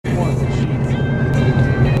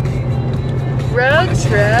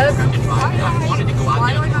trip.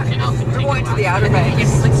 We're going to the Outer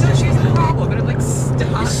Banks. Like, so she has a problem. And I'm like,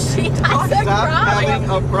 stop. She has a having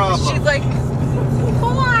a problem. She's like,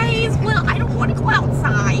 boys, well, I don't want to go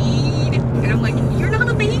outside. And I'm like, you're not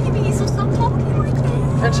a baby, so stop talking like that.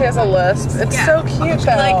 And she has a lisp. It's so cute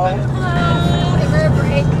though. Give her a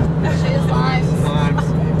break. She is live.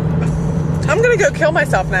 I'm gonna go kill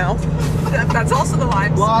myself now. That's also the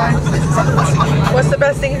line. What's the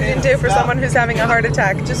best thing you can do for someone who's having a heart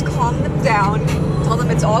attack? Just calm them down. Tell them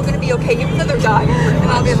it's all going to be okay, even though they're dying. And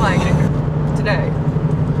I'll be like, today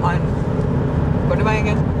on, what am I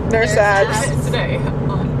again? Nurse Abs. Today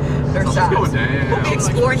on Nurse Abs. We'll be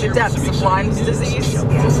exploring the depths of Lyme's disease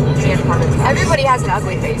and heart attack. Everybody has an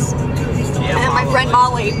ugly face. And my friend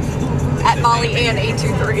Molly, at Molly Ann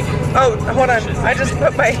 823. Oh, hold on. I just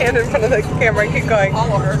put my hand in front of the camera. Keep going.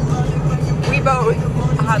 All of her. We both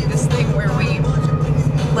have this thing where we,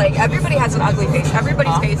 like, everybody has an ugly face.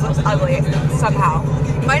 Everybody's face looks ugly somehow.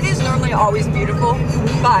 Mine is normally always beautiful,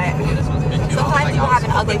 but sometimes people have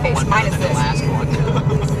an ugly face. Mine is this.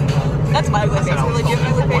 That's my ugly face. Really, do you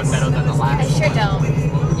have an ugly face? I sure don't.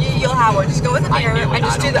 You'll have one. Just go in the mirror and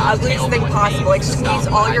just do the ugliest thing possible. Like, squeeze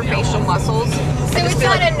all your facial muscles. So it's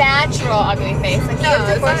not a natural ugly face. Like, you No, have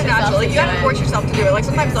to it's not force natural. Like, you yourself gotta to force yourself to do it. Like,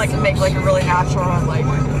 sometimes I can make like a really natural, like,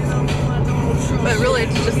 but really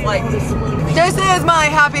it's just like, This is my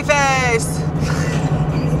happy face.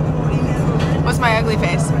 What's my ugly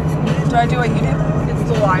face? Do I do what you do? it's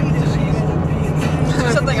a line.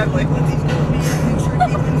 Do something ugly.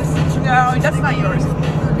 No, that's not yours.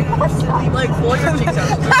 Like, blow your cheeks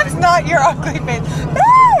out. That's not your ugly face.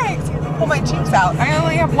 Thanks! Pull my cheeks out. I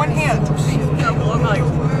only have one hand. No, blow them out.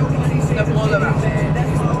 No, blow them out.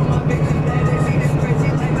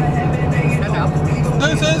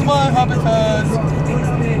 This is my happy face.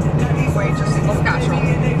 Wait, just look casual.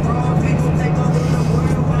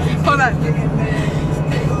 Hold on.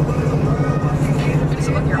 Just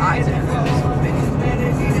look your eyes and your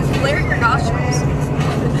nose. Flare your nostrils.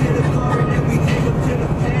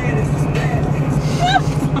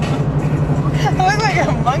 I look like a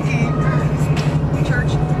monkey.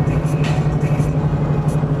 Church.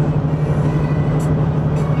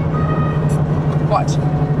 Watch.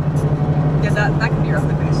 Yeah, that can be your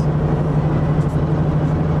ugly face.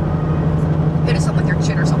 Hit us up with your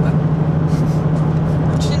chin or something.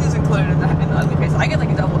 Chin is included in the ugly face. I get like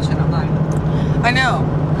a double chin on mine. I know.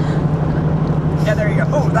 Yeah, there you go.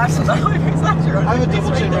 Oh, that's the ugly face. That's your ugly I have a face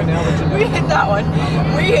double chin right now. That's We hit that one.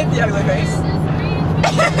 We hit the ugly face.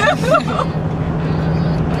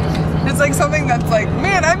 It's like something that's like,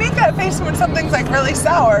 man, I make that face when something's like really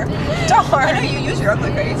sour. I Darn. know you use your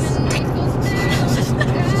ugly face.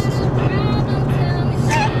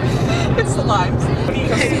 It's the limes.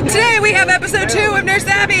 Today we have episode 2 of Nurse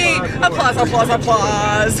Abby. Applause, applause,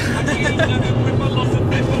 applause.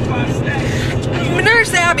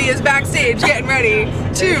 Nurse Abby is backstage getting ready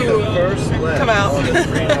to come out.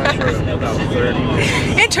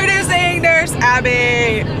 Introducing Nurse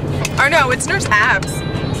Abby. Or no, it's Nurse Abs.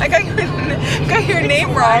 I got your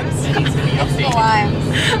name wrong.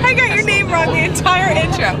 I got your name wrong the entire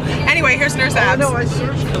intro. Anyway, here's Nurse Abs. No, I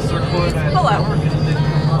searched because recorded. Hello.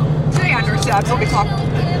 Today on Nurse Abs, we'll be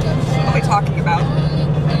talking about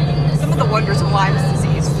some of the wonders of Lyme's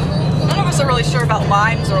disease. None of us are really sure about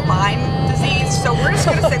Lyme's or Lyme disease, so we're just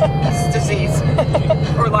going to say Lyme's disease.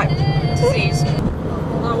 Or Lyme disease.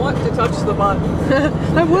 I want to touch the butt.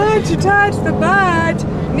 I want to touch the butt.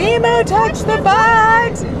 Nemo, touch the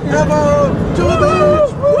butt. Nemo, to the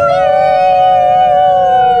beach.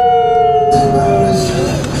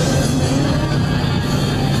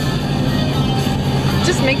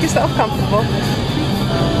 Just make yourself comfortable.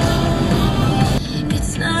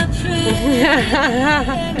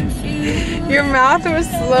 Your mouth was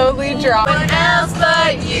slowly dropping. No one else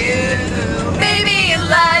but you. Baby, you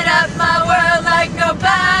light up my world like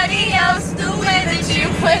nobody else. The way that you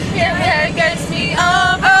put your hair gets me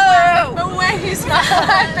overwhelmed. But when you smile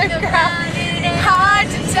at the crowd, it's hard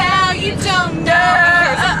to tell you don't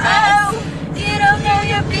know. You don't know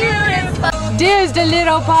you're beautiful. There's the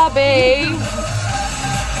little puppy.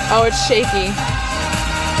 Oh, it's shaky.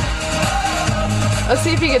 Let's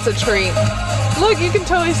see if he gets a treat. Look, you can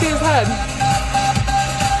totally see his head.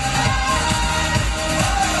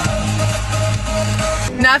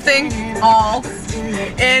 Nothing all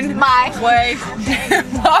in my way.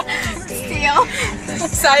 Steal.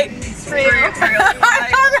 Sight. Real.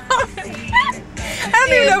 I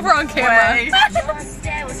don't even know if we're on camera.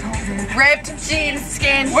 Ripped jeans,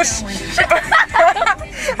 skin. Whoosh.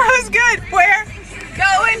 That was good. Where?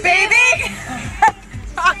 Going, baby.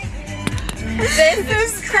 This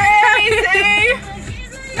is crazy.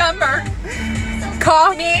 Number.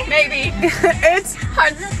 Call Me. maybe. It's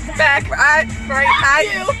Back. right at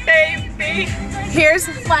You. Baby. Here's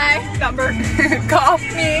My number. call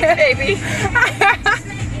Me. Baby.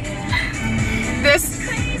 this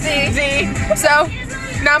Z. so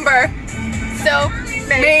number So.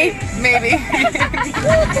 me maybe.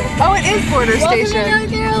 Oh, it is Border Station. North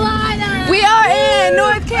Carolina. We are in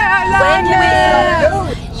North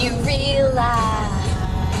Carolina. You realize,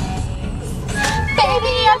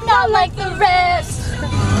 baby, I'm not like the rest.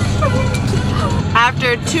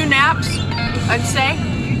 After 2 naps, I'd say,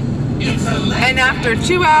 and after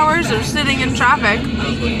 2 hours of sitting in traffic,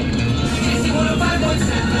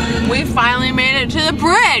 we finally made it to the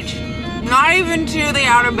bridge. Not even to the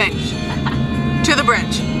Outer Banks. To the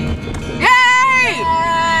bridge. Yay!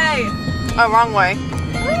 Yay! Oh, wrong way.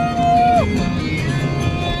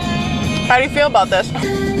 How do you feel about this?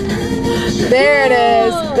 There it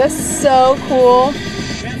is. That's so cool.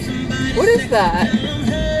 What is that?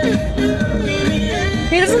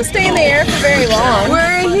 He doesn't stay in the air for very long.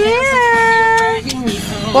 We're here!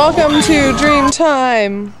 Welcome to Dream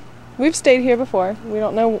Time. We've stayed here before. We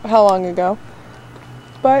don't know how long ago.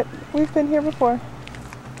 But we've been here before.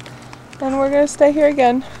 And we're gonna stay here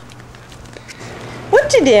again.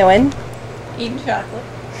 What you doing? Eating chocolate.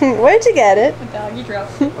 Where'd you get it? Doggy drop.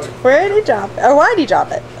 Where did you drop it? Or why did you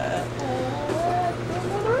drop it?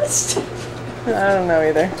 I don't know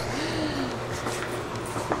either.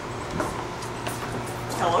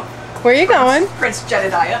 Hello. Where are you going? Prince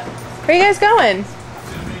Jedediah. Where are you guys going?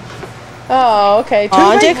 Oh, okay.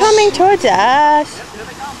 Oh, they're coming towards us.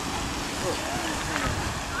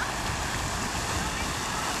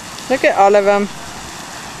 Look at all of them.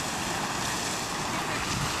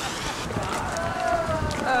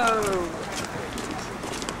 Oh.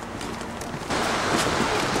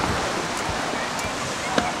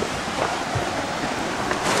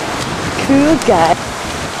 Cool guy.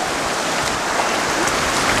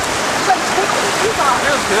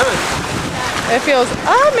 It feels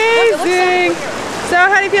amazing. So,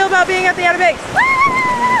 how do you feel about being at the Outer Banks?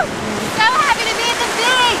 Woo! So happy to be at the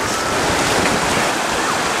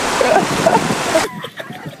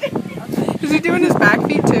beach. Is he doing his back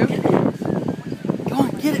feet too? Come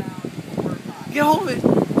on, get it. Get hold of it.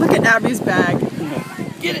 Look at Abby's bag.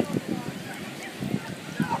 Get it.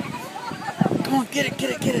 Come on, get it, get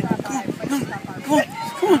it, get it. Come on, come on, come on,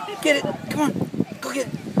 come on, get it. Come on, go get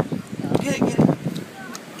it. Get it, get it.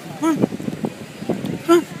 Come on.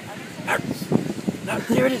 Come on. Now,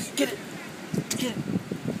 there it is. Get it. Get it.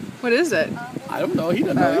 What is it? I don't know. He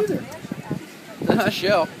doesn't know either. That's a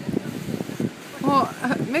shell. Well,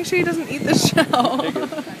 make sure he doesn't eat the shell.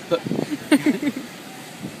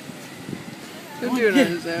 He'll do it on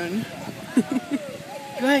his own.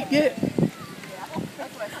 Go ahead, get it.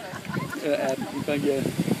 You can get it.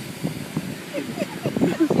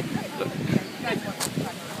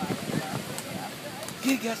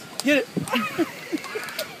 Get it, guys. Get it.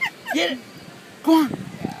 Get it. Go on.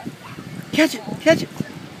 Catch it. Catch it.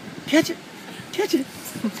 Catch it. Catch it.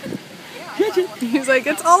 Catch it. He's like,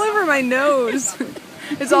 it's all over my nose.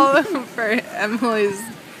 It's all over Emily's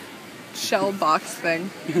shell box thing.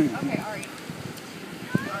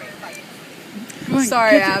 On,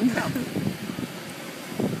 sorry, Ab.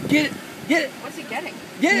 Get it. Get it. What's he getting?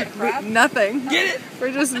 Get it. Nothing. Get it.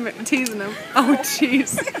 We're just teasing him. Oh,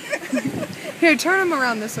 jeez. Here, turn him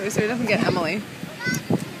around this way so he doesn't get Emily.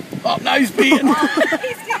 Oh, now he's peeing.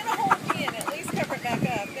 He's getting a whole pee in. At least cover it back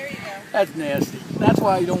up. There you go. That's nasty. That's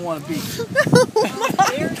why you don't want to pee.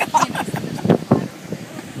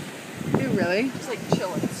 You really? It's like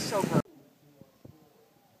chilling. It's so gross.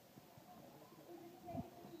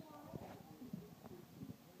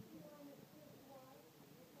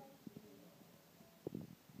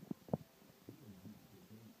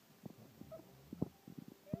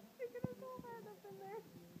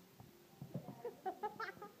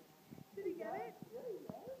 Did he get it?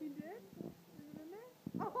 He did? Is it in there?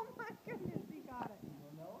 Oh my goodness, he got it.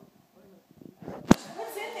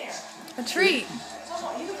 What's in there? A treat.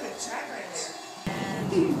 Oh, you can put a track right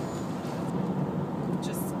there.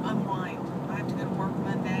 Just unwind. I have to go to work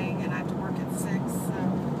Monday and I have to work at 6, so.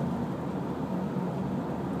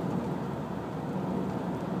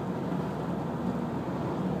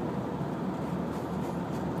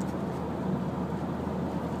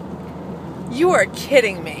 You are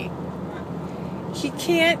kidding me. He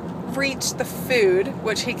can't reach the food,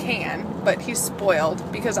 which he can, but he's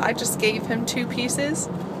spoiled because I just gave him 2 pieces.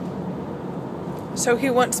 So he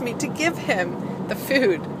wants me to give him the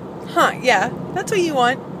food. Huh, yeah, that's what you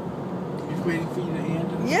want. He's waiting for you to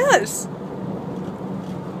hand him. Yes.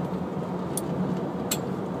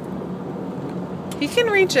 He can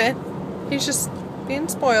reach it. He's just being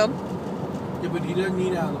spoiled. Yeah, but he doesn't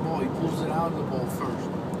eat out of the bowl. He pulls it out of the bowl first.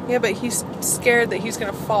 Yeah, but he's scared that he's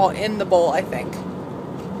going to fall in the bowl, I think.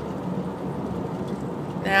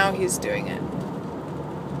 Now he's doing it.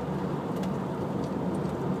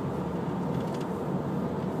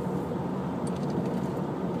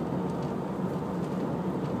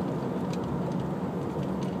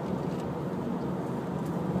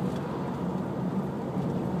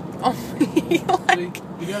 Oh,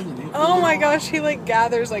 he doesn't. oh my gosh, he like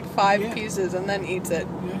gathers like 5 pieces and then eats it.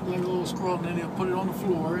 Yeah, like a little squirrel, and then he'll put it on the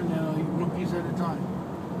floor and then he'll eat one piece at a time.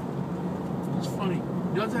 It's funny.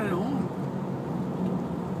 He does that at home.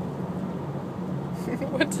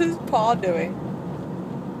 What's his paw doing?